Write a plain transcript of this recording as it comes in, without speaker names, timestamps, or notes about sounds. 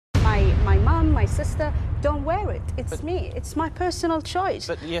my sister, don't wear it. It's me. It's my personal choice.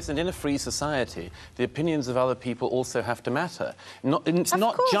 But yes, and in a free society, the opinions of other people also have to matter. It's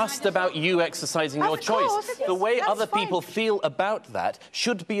not just about you exercising your choice. The way other people feel about that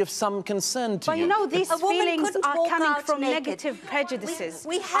should be of some concern to you. But you know, these feelings are coming from negative prejudices.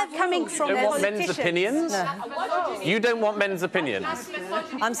 We have coming from you don't want men's opinions? No. You don't want men's opinions?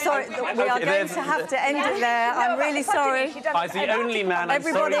 I'm sorry, we are going to have to end it there. I'm really sorry. As the only man, I'm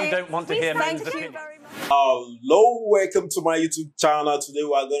sorry you don't want to hear men's opinions. Hello, welcome to my YouTube channel. Today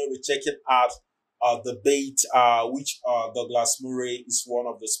we are going to be checking out a debate which Douglas Murray is one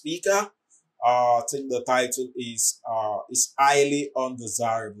of the speakers. I think the title is highly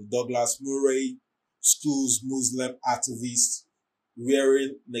undesirable. Douglas Murray schools Muslim activists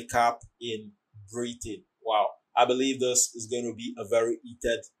wearing niqab in Britain. Wow, I believe this is going to be a very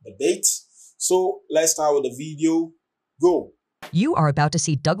heated debate. So let's start with the video. Go. You are about to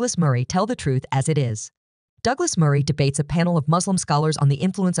see Douglas Murray tell the truth as it is. Douglas Murray debates a panel of Muslim scholars on the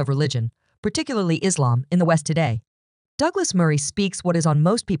influence of religion, particularly Islam, in the West today. Douglas Murray speaks what is on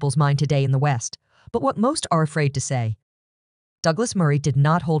most people's mind today in the West, but what most are afraid to say. Douglas Murray did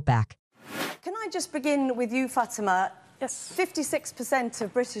not hold back. Can I just begin with you, Fatima? Yes. 56%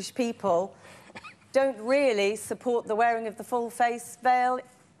 of British people don't really support the wearing of the full face veil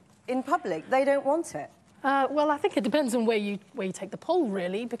in public. They don't want it. Well, I think it depends on where you take the poll,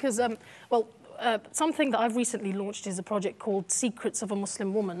 really, because, something that I've recently launched is a project called Secrets of a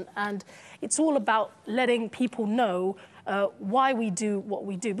Muslim Woman, and it's all about letting people know why we do what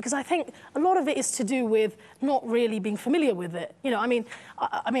we do, because I think a lot of it is to do with not really being familiar with it. You know,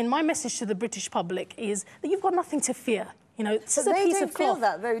 I mean, my message to the British public is that you've got nothing to fear. You know, this is a piece of cloth. They don't feel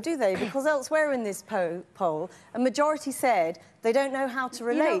that, though, do they? Because elsewhere in this poll, a majority said they don't know how to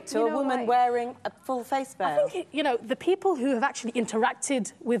relate to a woman wearing a full face veil. I think, you know, the people who have actually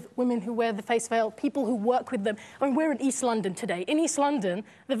interacted with women who wear the face veil, people who work with them. I mean, we're in East London today. In East London,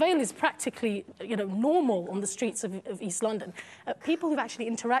 the veil is practically, you know, normal on the streets of East London. People who've actually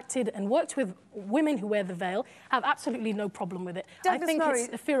interacted and worked with women who wear the veil have absolutely no problem with it. Douglas I think Murray, it's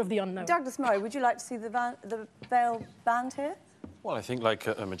the fear of the unknown. Douglas Murray, would you like to see the veil banned here? Well, I think, like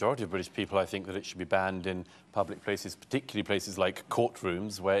a majority of British people, I think that it should be banned in public places, particularly places like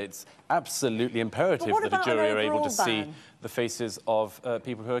courtrooms, where it's absolutely imperative that a jury are able to see the faces of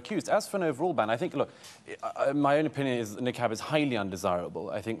people who are accused. As for an overall ban, I think, look, my own opinion is that niqab is highly undesirable.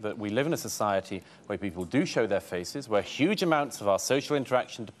 I think that we live in a society where people do show their faces, where huge amounts of our social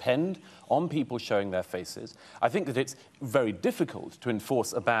interaction depend on people showing their faces. I think that it's very difficult to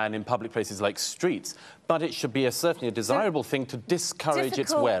enforce a ban in public places like streets, but it should be certainly a desirable thing to discourage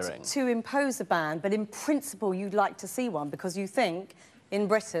its wearing. To impose a ban, but in principle you'd like to see one because you think in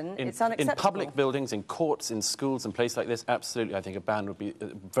Britain it's unacceptable. In public buildings, in courts, in schools and places like this, absolutely, I think a ban would be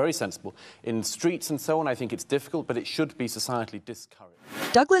very sensible. In streets and so on, I think it's difficult, but it should be societally discouraged.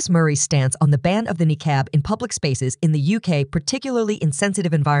 Douglas Murray's stance on the ban of the niqab in public spaces in the UK, particularly in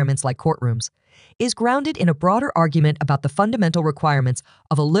sensitive environments like courtrooms, is grounded in a broader argument about the fundamental requirements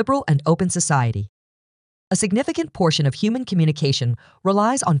of a liberal and open society. A significant portion of human communication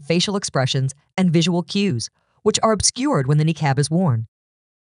relies on facial expressions and visual cues, which are obscured when the niqab is worn.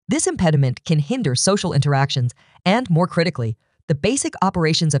 This impediment can hinder social interactions and, more critically, the basic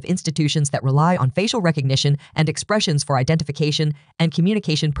operations of institutions that rely on facial recognition and expressions for identification and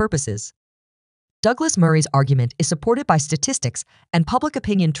communication purposes. Douglas Murray's argument is supported by statistics and public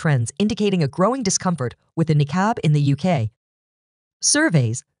opinion trends indicating a growing discomfort with the niqab in the UK.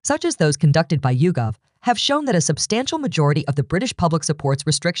 Surveys, such as those conducted by YouGov, have shown that a substantial majority of the British public supports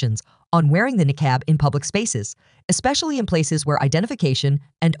restrictions on wearing the niqab in public spaces, especially in places where identification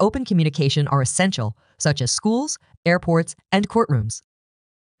and open communication are essential, such as schools, airports, and courtrooms.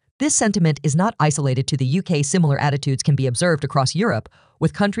 This sentiment is not isolated to the UK. Similar attitudes can be observed across Europe,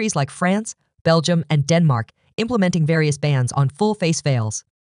 with countries like France, Belgium, and Denmark implementing various bans on full-face veils.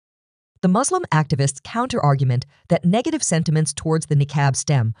 The Muslim activists' counter-argument that negative sentiments towards the niqab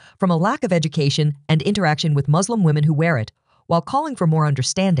stem from a lack of education and interaction with Muslim women who wear it, while calling for more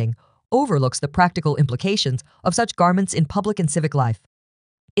understanding, overlooks the practical implications of such garments in public and civic life.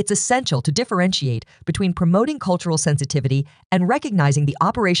 It's essential to differentiate between promoting cultural sensitivity and recognizing the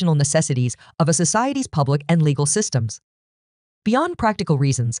operational necessities of a society's public and legal systems. Beyond practical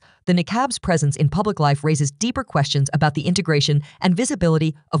reasons, the niqab's presence in public life raises deeper questions about the integration and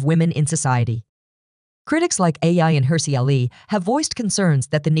visibility of women in society. Critics like AI and Hirsi Ali have voiced concerns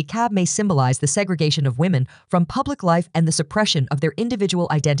that the niqab may symbolize the segregation of women from public life and the suppression of their individual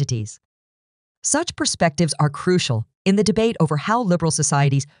identities. Such perspectives are crucial in the debate over how liberal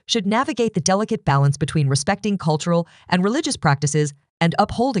societies should navigate the delicate balance between respecting cultural and religious practices and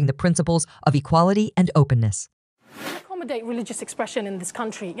upholding the principles of equality and openness. Accommodate religious expression in this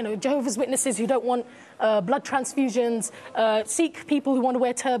country. You know, Jehovah's Witnesses who don't want blood transfusions, Sikh people who want to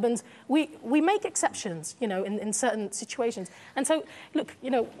wear turbans. We make exceptions, you know, in certain situations. And so, look,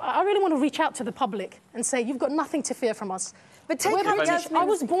 you know, I really want to reach out to the public and say, you've got nothing to fear from us. But take up Yasmin's, I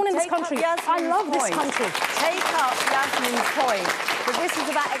was born in this country. I love this country. Take up Yasmin's point that this is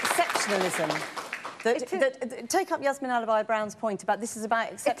about exceptionalism. Take up Yasmin Alabai-Brown's point about this is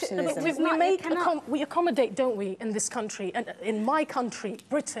about exceptionalism. We accommodate, don't we, in this country, and in my country,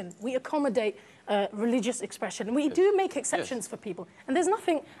 Britain, we accommodate religious expression. And we do make exceptions for people. And there's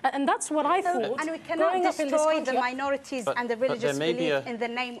nothing, and that's what I thought. And we cannot destroy the minorities and the religious belief in the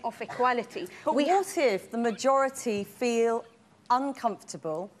name of equality. But what if the majority feel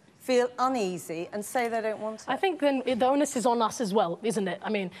uncomfortable, feel uneasy and say they don't want it? I think then the onus is on us as well, isn't it? I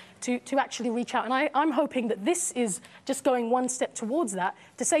mean, to actually reach out. And I'm hoping that this is just going one step towards that,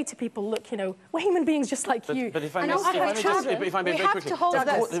 to say to people, look, you know, we're human beings just like you. But if I may very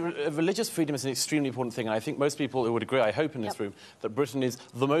quickly, religious freedom is an extremely important thing. And I think most people who would agree, I hope in this room, that Britain is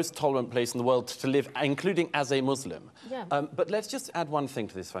the most tolerant place in the world to live, including as a Muslim. Yeah. But let's just add one thing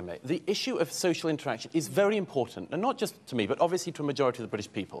to this, if I may. The issue of social interaction is very important, and not just to me, but obviously to a majority of the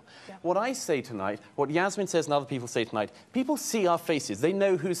British people. Yeah. What I say tonight, what Yasmin says and other people say tonight, people see our faces. They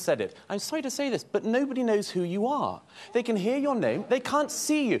know who said it. I'm sorry to say this, but nobody knows who you are. They can hear your name. They can't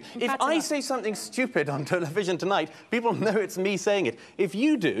see you. If I say something stupid on television tonight, people know it's me saying it. If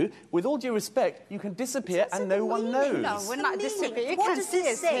you do, with all due respect, you can disappear and no one knows. No, we're not disappearing. You can see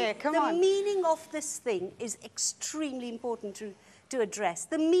us here. Come on. The meaning of this thing is extremely important to address.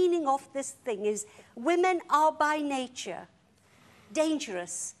 The meaning of this thing is women are by nature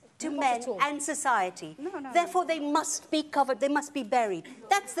dangerous to men and society. Therefore, they must be covered, they must be buried.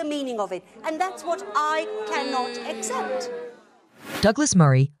 That's the meaning of it. And that's what I cannot accept. Douglas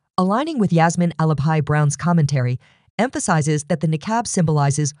Murray, aligning with Yasmin Alabai-Brown's commentary, emphasizes that the niqab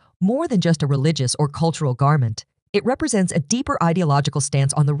symbolizes more than just a religious or cultural garment. It represents a deeper ideological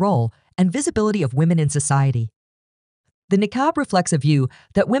stance on the role and visibility of women in society. The niqab reflects a view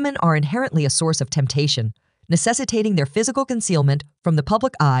that women are inherently a source of temptation, necessitating their physical concealment from the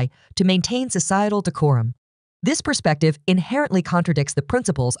public eye to maintain societal decorum. This perspective inherently contradicts the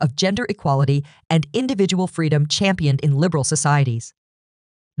principles of gender equality and individual freedom championed in liberal societies.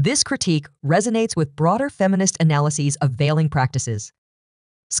 This critique resonates with broader feminist analyses of veiling practices.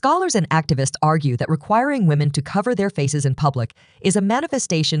 Scholars and activists argue that requiring women to cover their faces in public is a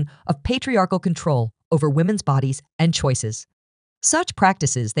manifestation of patriarchal control over women's bodies and choices. Such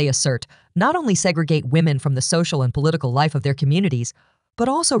practices, they assert, not only segregate women from the social and political life of their communities, but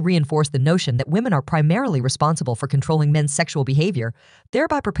also reinforce the notion that women are primarily responsible for controlling men's sexual behavior,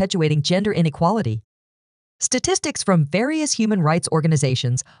 thereby perpetuating gender inequality. Statistics from various human rights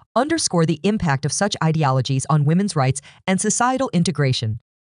organizations underscore the impact of such ideologies on women's rights and societal integration.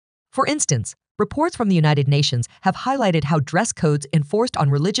 For instance, reports from the United Nations have highlighted how dress codes enforced on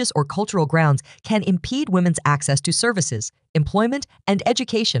religious or cultural grounds can impede women's access to services, employment, and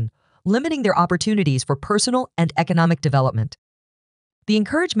education, limiting their opportunities for personal and economic development. The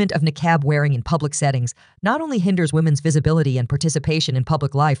encouragement of niqab wearing in public settings not only hinders women's visibility and participation in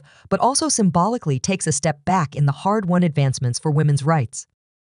public life, but also symbolically takes a step back in the hard-won advancements for women's rights.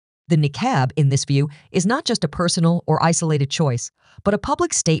 The niqab, in this view, is not just a personal or isolated choice, but a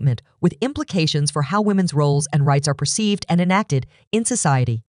public statement with implications for how women's roles and rights are perceived and enacted in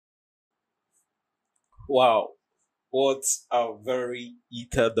society. Wow, what a very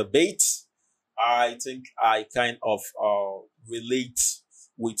heated debate. I think I kind of relate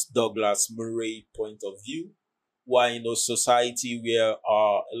with Douglas Murray's point of view. Why in a society where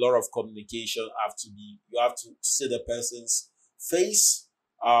a lot of communication you have to see the person's face,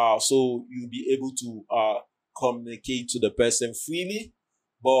 so you'll be able to communicate to the person freely.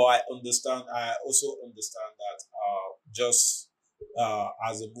 But I also understand that just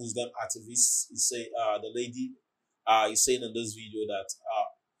as a Muslim activist, the lady is saying in this video that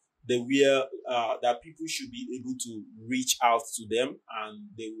that people should be able to reach out to them, and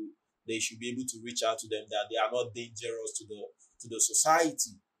they should be able to reach out to them, that they are not dangerous to the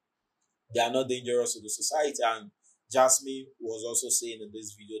society. They are not dangerous to the society. And Jasmine was also saying in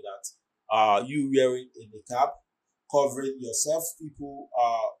this video that you wearing a niqab, covering yourself, people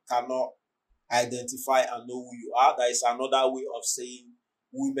cannot identify and know who you are. That is another way of saying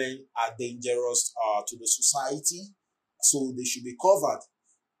women are dangerous to the society, so they should be covered.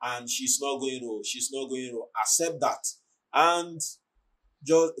 And she's not going to accept that. And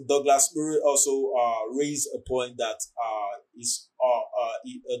Douglas Murray also raised a point that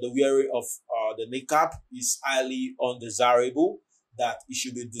the wearing of the niqab is highly undesirable. that it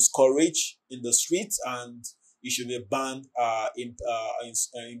should be discouraged in the streets and it should be banned in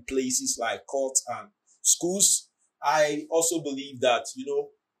places like courts and schools. I also believe that, you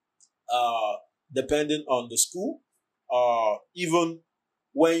know, depending on the school, even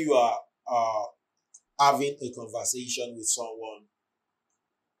when you are having a conversation with someone,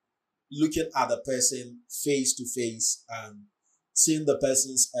 looking at the person face to face and seeing the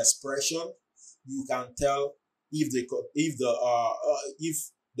person's expression, you can tell if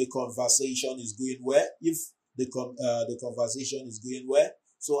the conversation is going well, if the conversation is going well.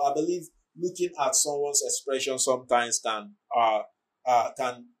 So I believe looking at someone's expression sometimes can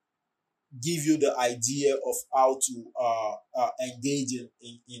give you the idea of how to engage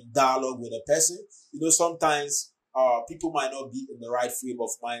in dialogue with a person. You know, sometimes people might not be in the right frame of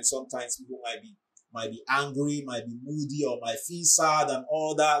mind. Sometimes people might be angry, might be moody, or might feel sad and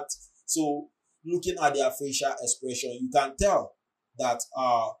all that. So looking at their facial expression, you can tell that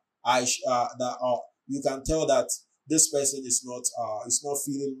you can tell that this person is not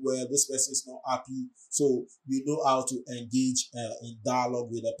feeling well. This person is not happy. So you know how to engage in dialogue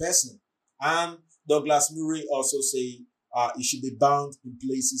with a person. And Douglas Murray also say it should be bound in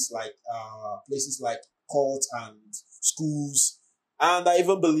places like courts and schools. And I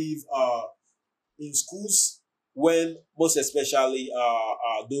even believe in schools, when most especially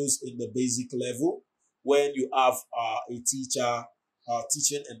those in the basic level, when you have a teacher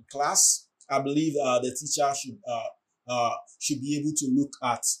teaching in class, I believe the teacher should be able to look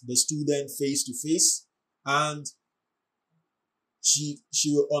at the student face to face, and she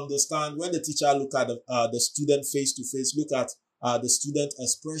will understand. When the teacher look at the student face to face, look at the student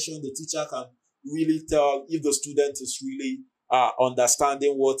expression, the teacher can really tell if the student is really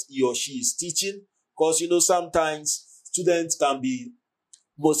understanding what he or she is teaching. Because, you know, sometimes students can be,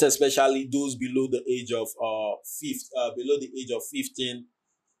 most especially those below the age of 15,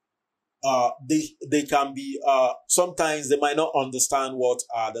 they can be, sometimes they might not understand what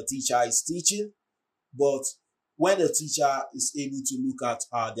the teacher is teaching. But when the teacher is able to look at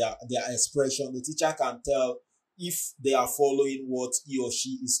their expression, the teacher can tell if they are following what he or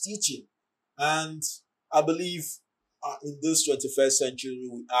she is teaching. And I believe in this 21st century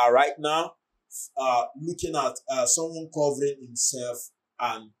we are right now, looking at someone covering himself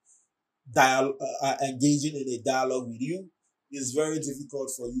and engaging in a dialogue with you is very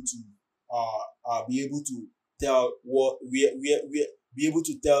difficult for you to be able to tell be able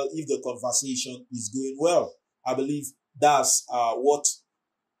to tell if the conversation is going well. I believe that's what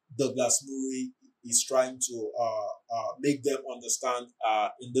Douglas Murray is trying to make them understand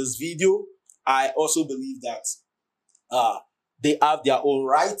in this video. I also believe that they have their own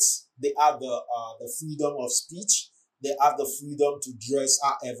rights. They have the freedom of speech. They have the freedom to dress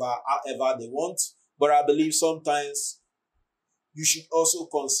however they want. But I believe sometimes you should also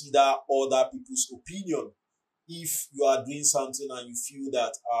consider other people's opinion. If you are doing something and you feel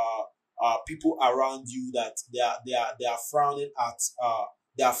that people around you that they are frowning at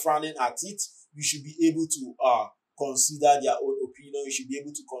it, you should be able to consider their own opinion. You should be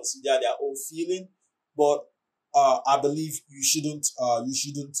able to consider their own feeling. But I believe you shouldn't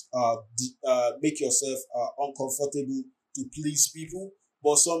make yourself uncomfortable to please people.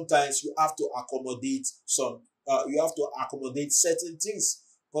 But sometimes you have to accommodate certain things,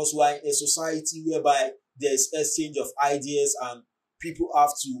 because we are in a society whereby there's exchange of ideas and people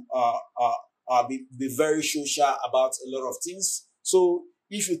have to be very social about a lot of things. So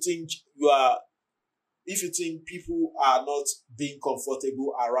if you think people are not being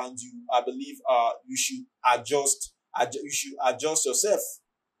comfortable around you, I believe you should adjust yourself.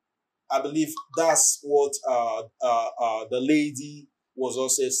 I believe that's what the lady was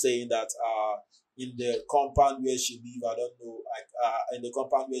also saying, that in the compound where she live, I don't know, like in the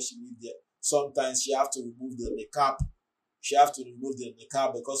compound where she live there, sometimes she have to remove the niqab. She have to remove the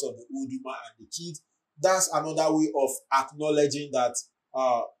niqab because of the old woman and the kid. That's another way of acknowledging that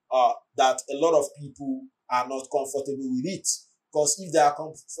that a lot of people are not comfortable with it. Because if they are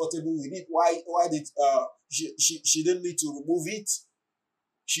comfortable with it, why did she didn't need to remove it?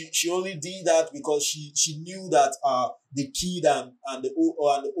 She only did that because she knew that the kid and the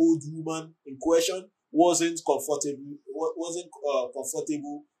old woman in question wasn't comfortable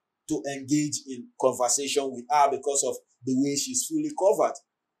to engage in conversation with her because of the way she's fully covered.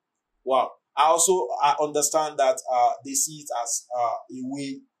 Wow. I understand that they see it as a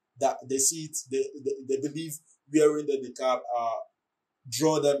way that they believe wearing the niqab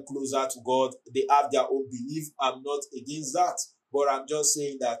draw them closer to God. They have their own belief. I'm not against that, but I'm just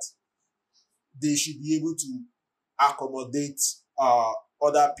saying that they should be able to accommodate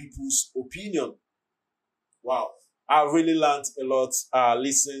other people's opinion. Wow. I really learned a lot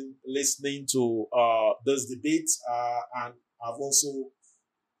listening to this debate, and I've also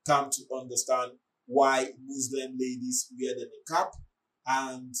come to understand why Muslim ladies wear the niqab,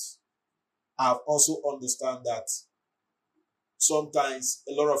 and I've also understand that sometimes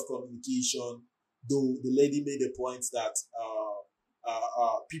a lot of communication, though the lady made a point that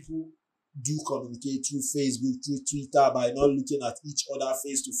people do communicate through Facebook, through Twitter by not looking at each other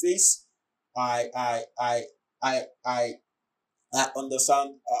face to face. I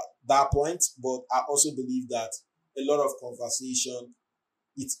understand that point, but I also believe that a lot of conversation,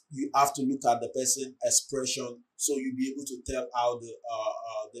 you have to look at the person's expression, so you'll be able to tell how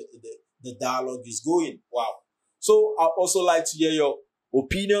the dialogue is going. Wow. So I also like to hear your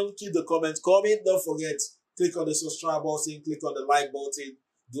opinion. Keep the comments coming. Don't forget, click on the subscribe button, click on the like button.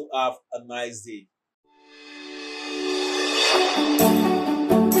 Do have a nice day.